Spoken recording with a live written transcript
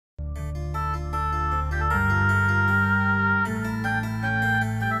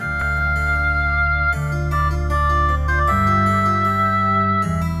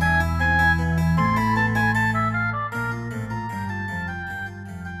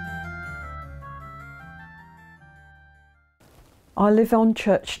I live on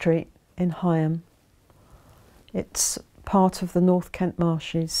Church Street in Higham. It's part of the North Kent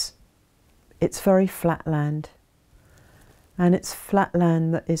Marshes. It's very flat land, and it's flat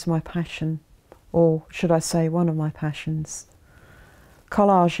land that is my passion, or should I say one of my passions.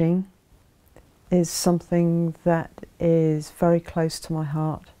 Collaging is something that is very close to my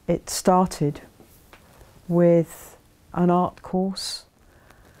heart. It started with an art course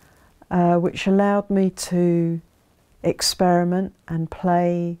which allowed me to experiment and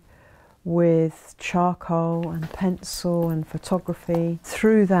play with charcoal and pencil and photography.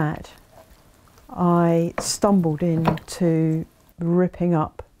 Through that, I stumbled into ripping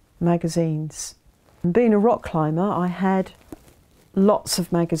up magazines. And being a rock climber, I had lots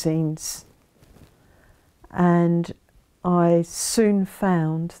of magazines, and I soon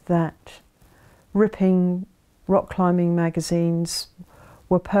found that ripping rock climbing magazines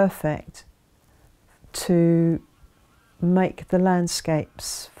were perfect to make the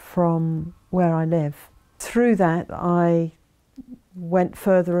landscapes from where I live. Through that, I went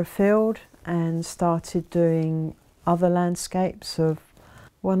further afield and started doing other landscapes.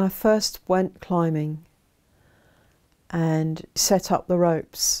 When I first went climbing and set up the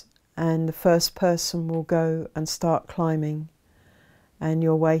ropes, and the first person will go and start climbing, and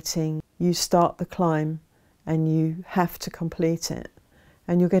you're waiting, you start the climb and you have to complete it,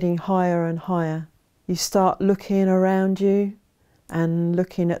 and you're getting higher and higher. You start looking around you and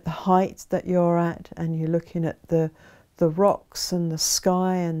looking at the height that you're at, and you're looking at the rocks and the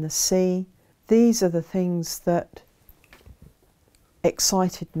sky and the sea. These are the things that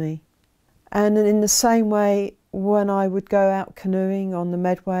excited me. And in the same way, when I would go out canoeing on the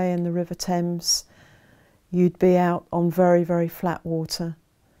Medway and the River Thames, you'd be out on very, very flat water.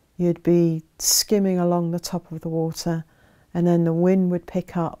 You'd be skimming along the top of the water, and then the wind would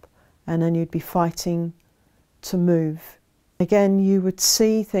pick up, and then you'd be fighting to move. Again, you would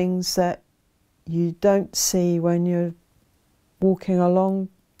see things that you don't see when you're walking along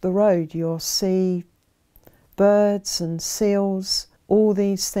the road. You'll see birds and seals. All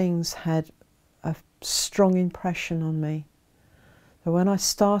these things had a strong impression on me. So when I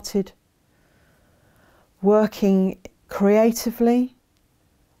started working creatively,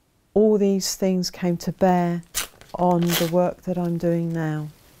 all these things came to bear on the work that I'm doing now.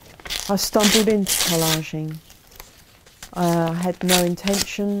 I stumbled into collaging. I had no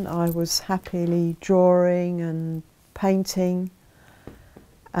intention. I was happily drawing and painting,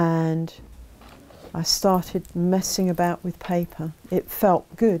 and I started messing about with paper. It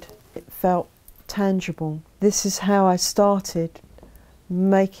felt good. It felt tangible. This is how I started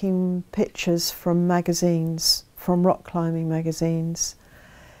making pictures from magazines, from rock climbing magazines.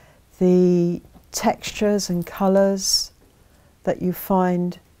 The textures and colours that you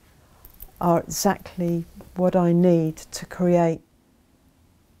find are exactly what I need to create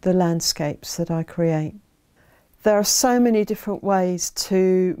the landscapes that I create. There are so many different ways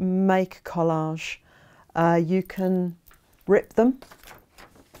to make a collage. You can rip them,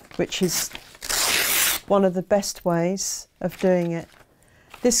 which is one of the best ways of doing it.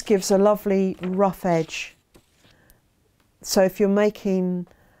 This gives a lovely rough edge. So if you're making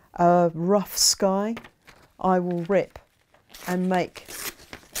a rough sky, I will rip and make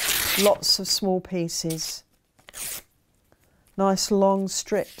lots of small pieces. Nice long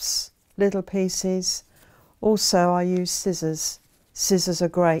strips, little pieces. Also, I use scissors. Scissors are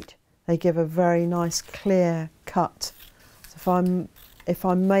great. They give a very nice clear cut. So if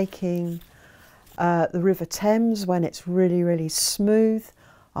I'm making the River Thames, when it's really, really smooth,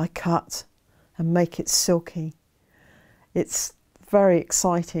 I cut and make it silky. It's very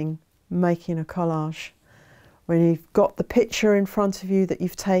exciting making a collage. When you've got the picture in front of you that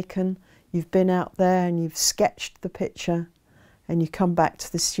you've taken, you've been out there and you've sketched the picture, and you come back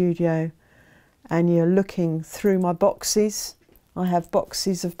to the studio and you're looking through my boxes. I have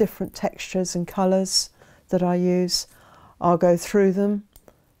boxes of different textures and colours that I use. I'll go through them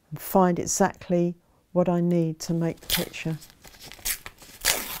and find exactly what I need to make the picture.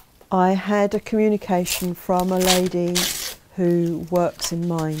 I had a communication from a lady who works in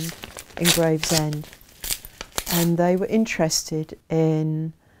Mind in Gravesend, and they were interested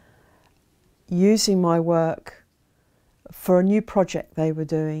in using my work for a new project they were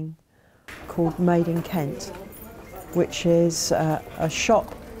doing called Made in Kent, which is a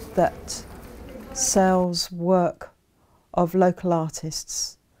shop that sells work of local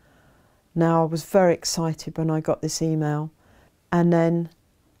artists. Now, I was very excited when I got this email, and then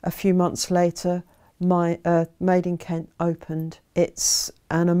a few months later my Made in Kent opened. It's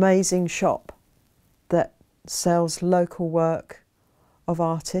an amazing shop that sells local work of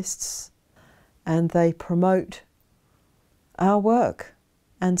artists, and they promote our work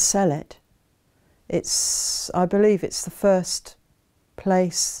and sell it. I believe it's the first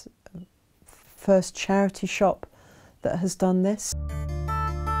charity shop that has done this.